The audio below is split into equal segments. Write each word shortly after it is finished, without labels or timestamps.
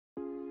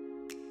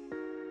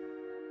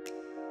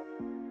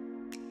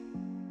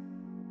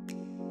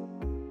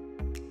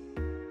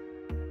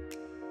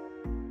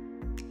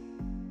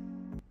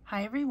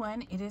Hi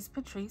everyone, it is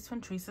Patrice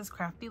from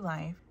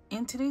Tricescraftylife.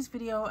 In today's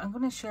video, I'm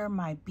going to share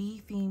my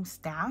bee theme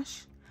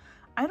stash.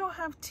 I don't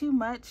have too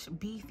much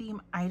bee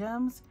theme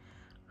items.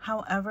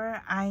 However,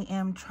 I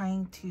am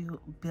trying to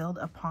build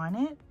upon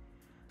it.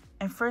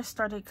 I first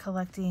started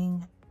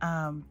collecting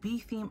bee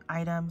theme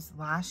items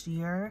last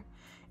year.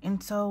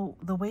 And so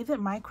the way that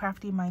my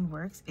crafty mind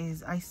works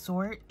is I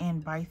sort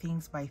and buy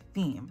things by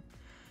theme.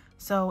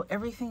 So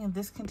everything in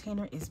this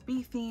container is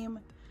bee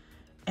theme.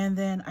 And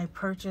then I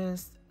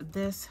purchased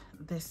this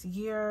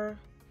year.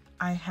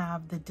 I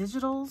have the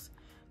digitals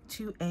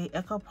to a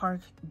Echo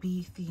Park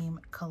bee theme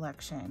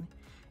collection.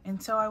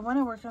 And so I want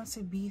to work on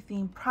some bee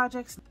theme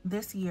projects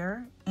this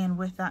year. And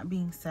with that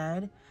being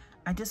said,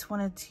 I just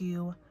wanted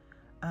to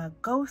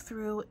go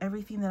through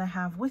everything that I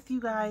have with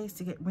you guys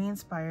to get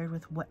re-inspired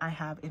with what I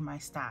have in my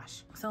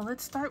stash. So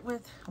let's start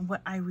with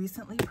what I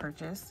recently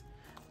purchased,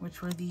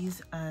 which were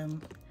these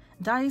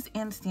dies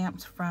and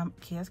stamps from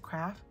Chaos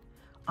Craft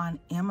on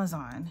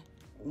Amazon.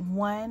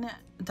 One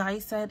die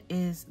set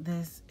is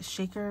this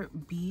shaker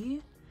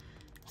bee.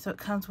 So it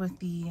comes with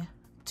the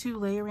 2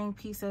 layering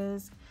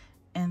pieces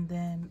and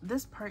then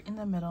this part in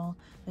the middle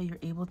that you're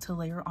able to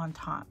layer on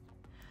top.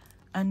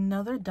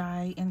 Another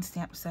die and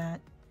stamp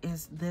set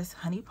is this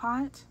honey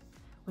pot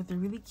with a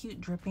really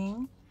cute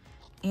dripping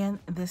and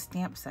this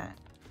stamp set.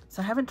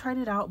 So I haven't tried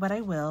it out, but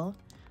I will.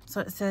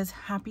 So it says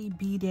happy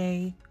bee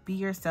day, be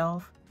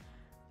yourself,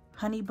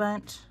 honey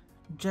bunch,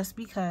 just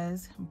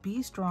because,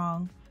 be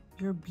strong,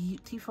 you're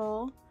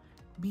beautiful,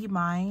 be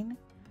mine,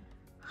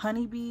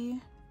 honeybee,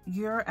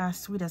 you're as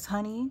sweet as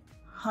honey,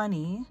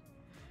 honey,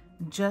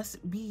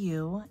 just be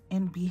you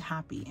and be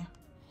happy.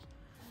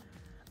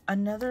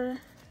 Another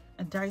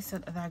die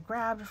set that I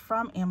grabbed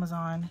from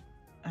Amazon,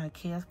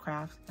 Chaos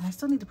Craft, and I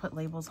still need to put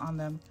labels on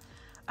them,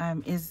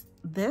 is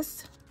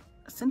this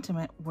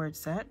sentiment word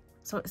set.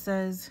 So it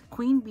says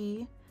queen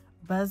bee,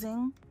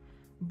 buzzing,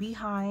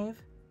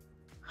 beehive,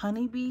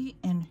 honeybee,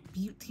 and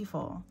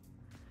beautiful.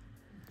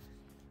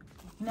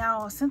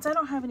 Now, since I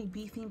don't have any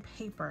bee theme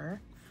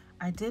paper,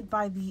 I did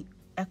buy the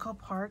Echo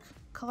Park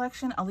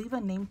collection. I'll leave a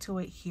name to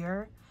it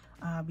here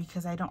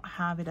because I don't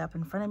have it up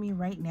in front of me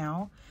right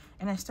now.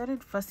 And I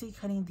started fussy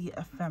cutting the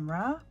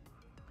ephemera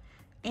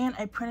and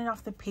I printed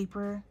off the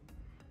paper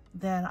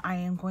that I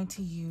am going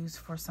to use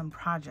for some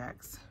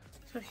projects.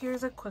 So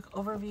here's a quick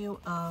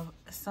overview of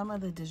some of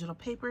the digital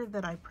paper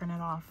that I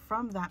printed off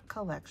from that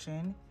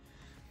collection.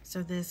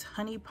 So this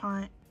honey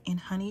pot and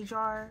honey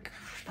jar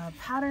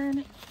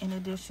pattern, in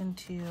addition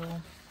to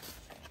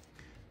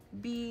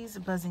bees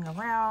buzzing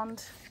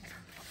around,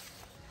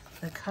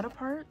 the cut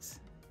aparts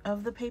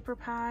of the paper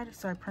pad.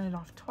 So I printed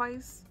off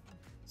twice.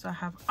 So I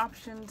have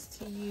options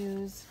to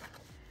use.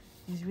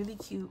 These really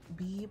cute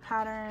bee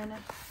pattern,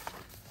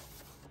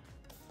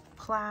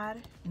 plaid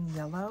in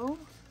yellow,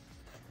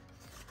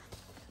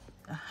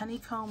 a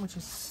honeycomb, which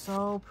is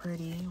so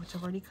pretty, which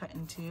I've already cut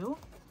in 2.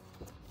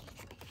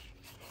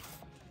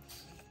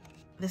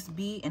 This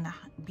bee in a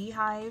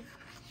beehive.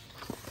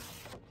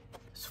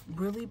 It's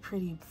really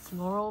pretty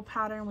floral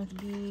pattern with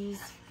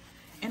bees.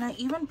 And I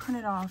even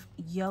printed off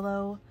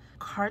yellow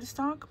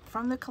cardstock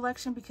from the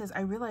collection because I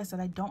realized that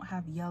I don't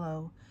have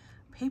yellow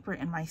paper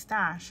in my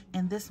stash,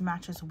 and this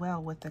matches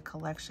well with the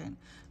collection.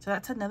 So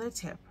that's another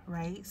tip,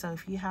 right? So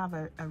if you have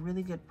a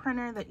really good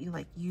printer that you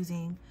like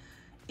using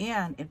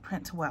and it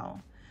prints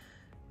well,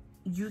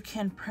 you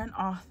can print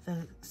off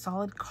the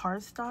solid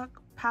cardstock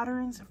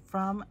patterns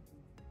from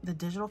the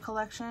digital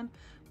collection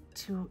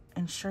to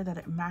ensure that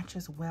it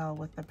matches well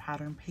with the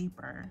pattern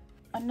paper.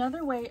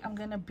 Another way I'm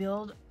gonna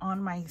build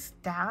on my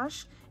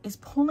stash is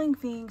pulling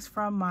things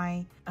from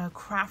my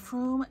craft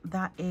room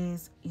that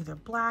is either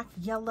black,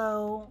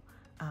 yellow,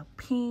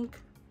 pink,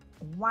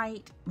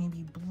 white,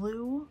 maybe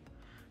blue.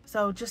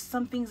 So just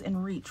some things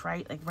in reach,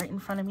 right? Like right in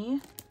front of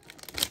me.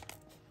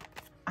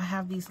 I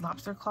have these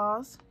lobster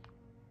claws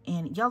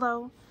in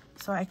yellow,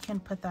 so I can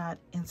put that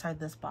inside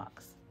this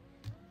box.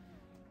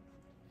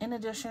 In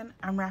addition,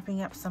 I'm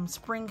wrapping up some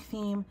spring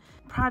theme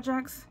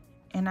projects,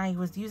 and I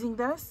was using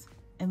this,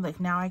 and like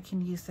now I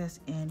can use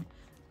this in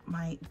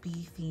my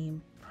bee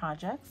theme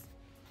projects.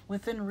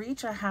 Within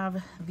reach, I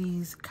have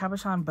these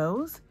cabochon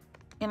bows,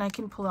 and I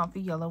can pull out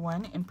the yellow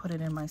one and put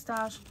it in my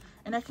stash,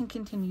 and I can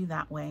continue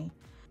that way.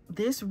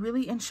 This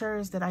really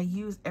ensures that I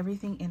use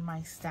everything in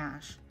my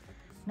stash.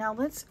 Now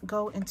let's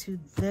go into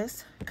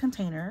this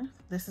container.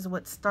 This is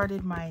what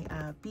started my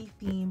bee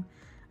theme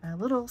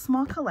little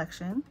small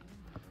collection.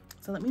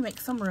 So let me make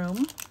some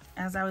room.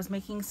 As I was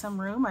making some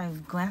room, I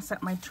glanced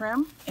at my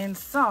trim and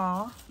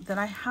saw that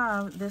I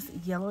have this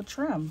yellow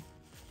trim.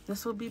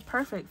 This will be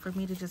perfect for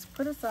me to just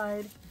put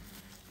aside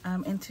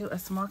into a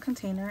small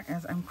container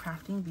as I'm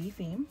crafting bee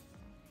theme.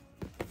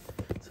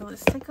 So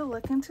let's take a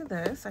look into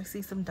this. I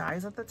see some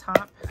dies at the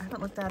top. I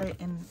haven't looked at it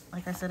in,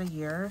 like I said, a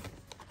year,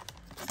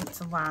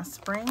 since last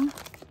spring.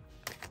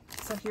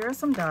 So here are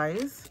some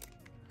dies.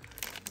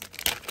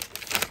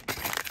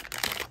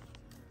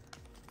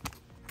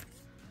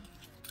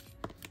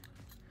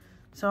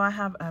 So I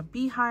have a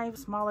beehive,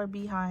 smaller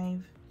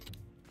beehive.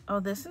 Oh,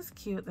 this is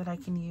cute that I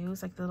can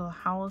use, like the little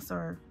house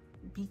or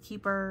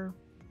beekeeper.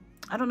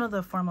 I don't know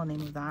the formal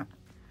name of that.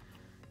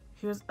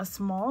 Here's a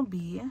small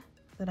bee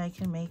that I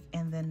can make,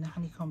 and then the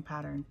honeycomb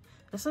pattern.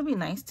 This would be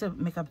nice to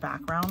make a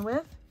background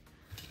with.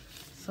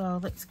 So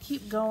let's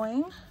keep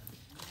going.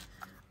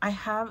 I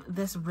have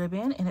this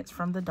ribbon, and it's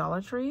from the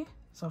Dollar Tree.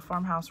 So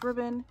farmhouse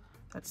ribbon,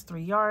 that's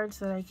 3 yards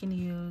that I can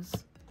use.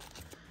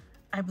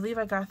 I believe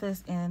I got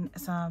this in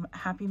some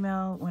Happy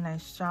Mail when I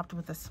shopped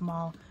with a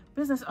small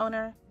business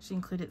owner. She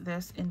included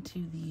this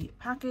into the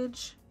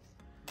package.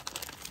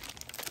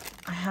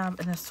 I have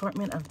an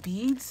assortment of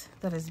beads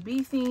that is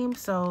bee themed.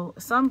 So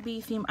some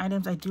bee theme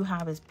items I do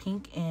have is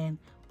pink and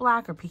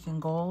black or pink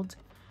and gold.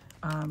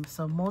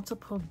 So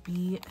multiple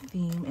bee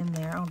theme in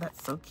there. Oh,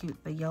 that's so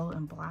cute, the yellow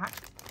and black.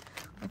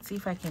 Let's see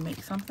if I can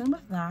make something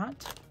with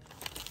that.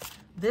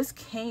 This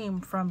came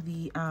from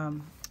the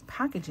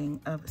packaging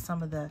of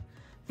some of the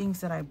things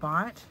that I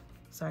bought.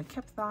 So I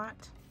kept that.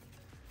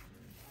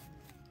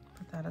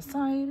 Put that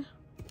aside.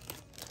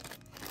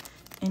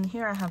 In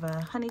here I have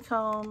a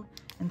honeycomb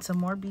and some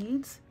more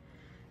beads.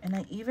 And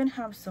I even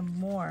have some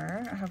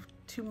more. I have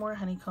 2 more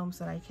honeycombs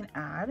that I can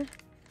add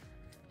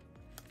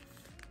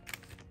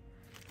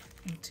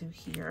into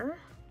here.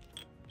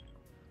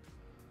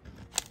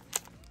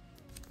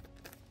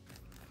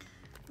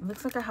 It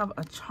looks like I have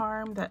a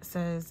charm that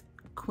says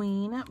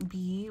Queen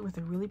Bee with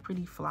a really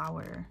pretty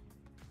flower.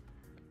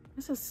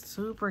 This is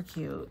super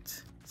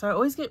cute. So I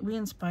always get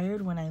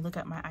re-inspired when I look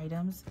at my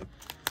items.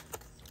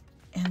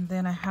 And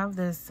then I have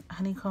this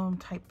honeycomb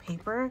type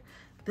paper.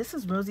 This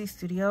is Rosie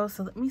Studio.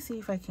 So let me see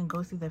if I can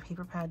go through the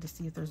paper pad to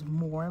see if there's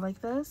more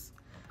like this,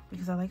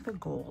 because I like the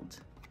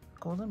gold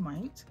and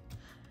white.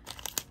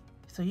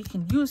 So you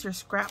can use your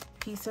scrap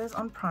pieces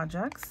on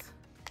projects.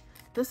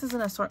 This is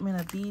an assortment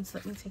of beads.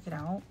 Let me take it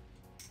out.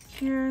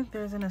 Here,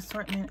 there's an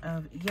assortment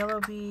of yellow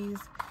bees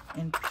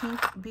and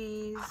pink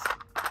bees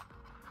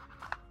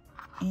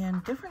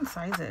and different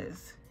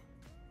sizes.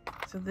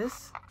 So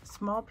this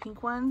small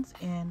pink ones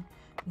in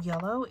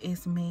yellow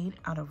is made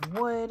out of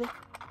wood.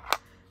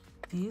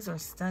 These are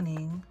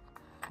stunning.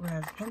 We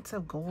have hints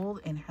of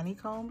gold and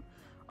honeycomb.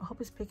 I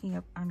hope it's picking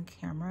up on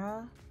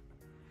camera.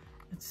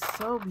 It's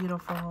so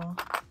beautiful.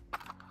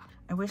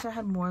 I wish I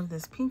had more of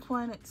this pink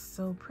one. It's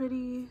so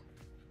pretty.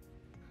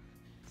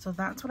 So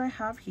that's what I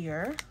have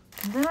here.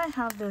 And then I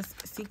have this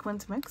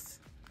sequence mix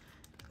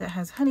that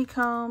has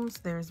honeycombs,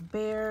 there's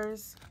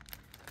bears,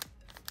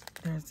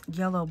 there's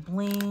yellow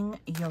bling,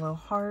 yellow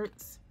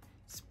hearts,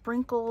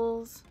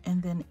 sprinkles,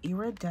 and then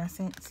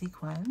iridescent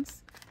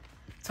sequins.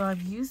 So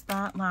I've used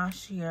that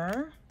last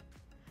year.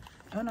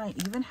 And I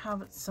even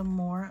have some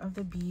more of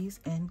the bees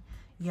in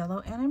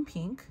yellow and in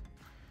pink.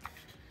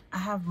 I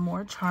have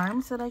more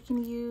charms that I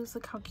can use.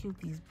 Look how cute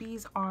these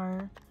bees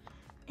are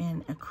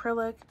in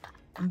acrylic.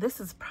 And this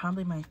is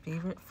probably my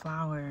favorite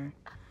flower.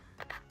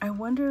 I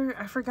wonder,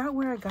 I forgot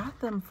where I got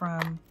them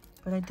from,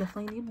 but I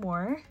definitely need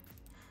more.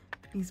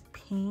 These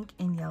pink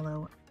and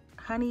yellow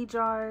honey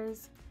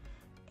jars.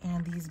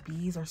 And these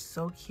bees are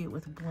so cute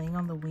with bling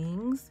on the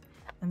wings.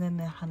 And then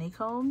the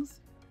honeycombs.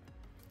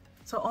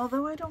 So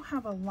although I don't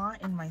have a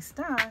lot in my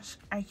stash,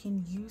 I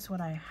can use what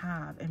I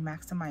have and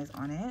maximize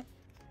on it.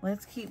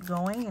 Let's keep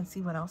going and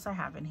see what else I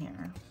have in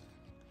here.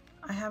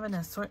 I have an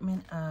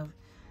assortment of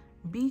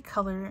bee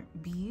color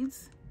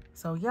beads.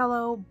 So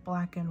yellow,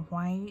 black and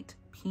white,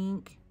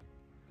 pink,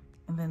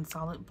 and then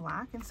solid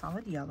black and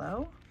solid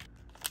yellow.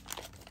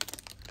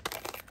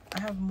 I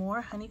have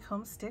more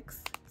honeycomb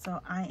sticks, so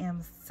I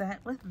am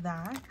set with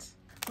that.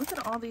 Look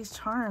at all these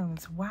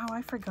charms. Wow,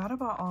 I forgot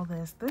about all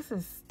this. This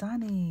is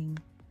stunning.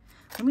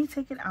 Let me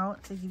take it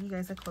out to give you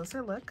guys a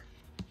closer look.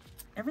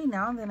 Every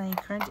now and then I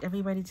encourage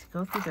everybody to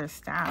go through their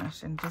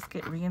stash and just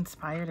get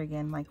re-inspired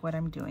again, like what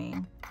I'm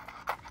doing.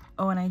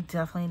 Oh, and I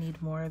definitely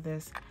need more of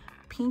this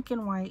pink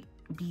and white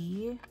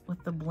bee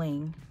with the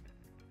bling.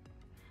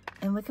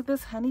 And look at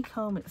this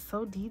honeycomb, it's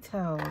so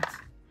detailed.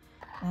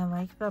 And I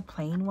like the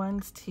plain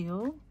ones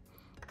too.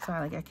 So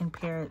I can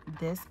pair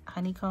this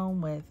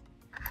honeycomb with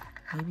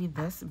maybe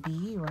this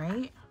bee,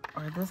 right?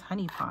 Or this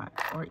honey pot,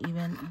 or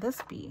even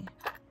this bee.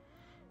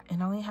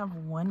 And I only have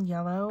one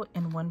yellow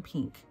and one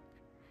pink.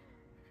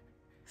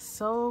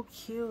 So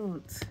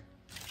cute.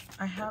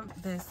 I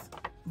have this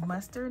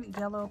mustard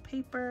yellow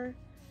paper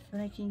that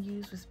I can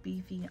use with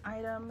bee theme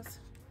items.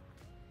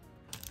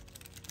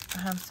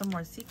 I have some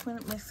more sequin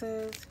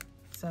mixes.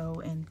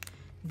 So in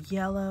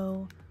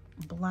yellow,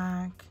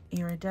 black,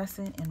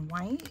 iridescent, and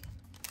white.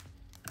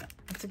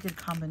 It's a good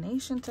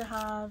combination to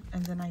have.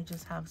 And then I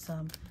just have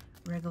some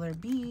regular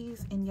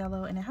bees in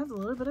yellow, and it has a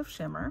little bit of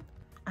shimmer.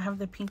 I have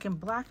the pink and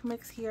black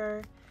mix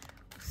here.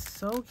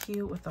 So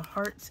cute with the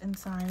hearts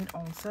inside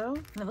also.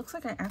 And it looks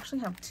like I actually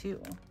have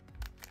 2.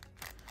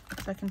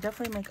 So I can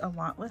definitely make a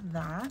lot with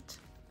that.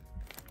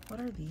 What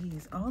are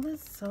these? Oh,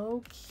 that's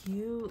so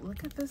cute.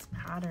 Look at this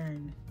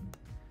pattern.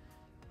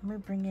 Let me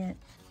bring it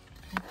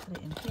and put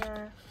it in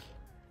here.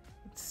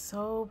 It's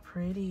so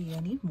pretty. I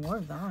need more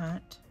of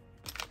that.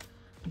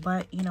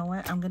 But you know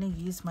what? I'm gonna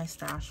use my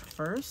stash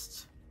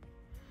first.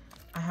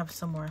 I have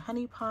some more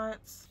honey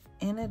pots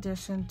in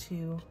addition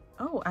to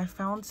Oh, I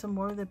found some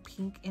more of the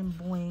pink and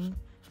bling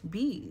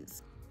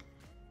bees.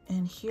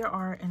 And here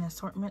are an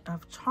assortment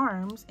of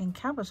charms and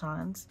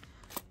cabochons.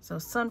 So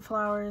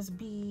sunflowers,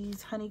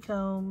 bees,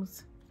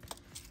 honeycombs.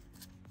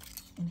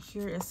 And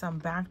here is some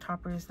bag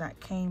toppers that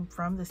came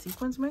from the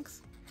sequins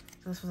mix.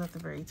 So this was at the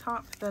very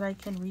top that I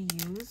can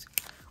reuse,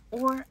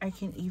 or I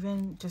can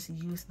even just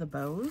use the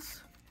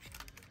bows.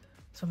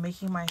 So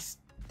making my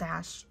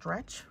stash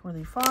stretch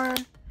really far.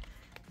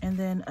 And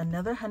then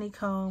another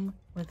honeycomb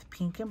with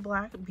pink and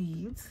black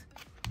beads.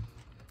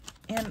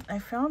 And I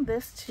found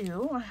this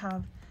too. I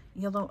have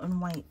yellow and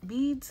white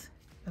beads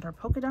that are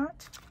polka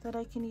dot that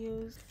I can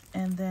use.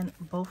 And then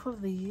both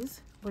of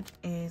these, which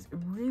is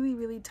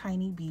really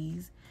tiny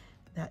bees,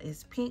 that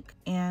is pink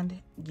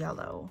and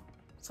yellow.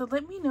 So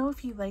let me know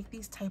if you like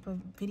these type of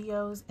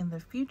videos in the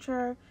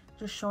future,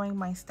 just showing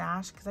my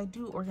stash, because I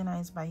do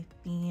organize by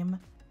theme.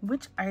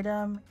 Which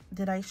item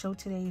did I show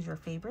today is your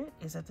favorite?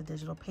 Is it the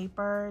digital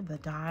paper, the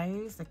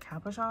dies, the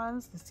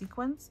cabochons, the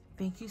sequins?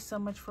 Thank you so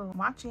much for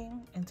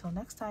watching. Until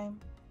next time,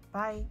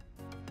 bye.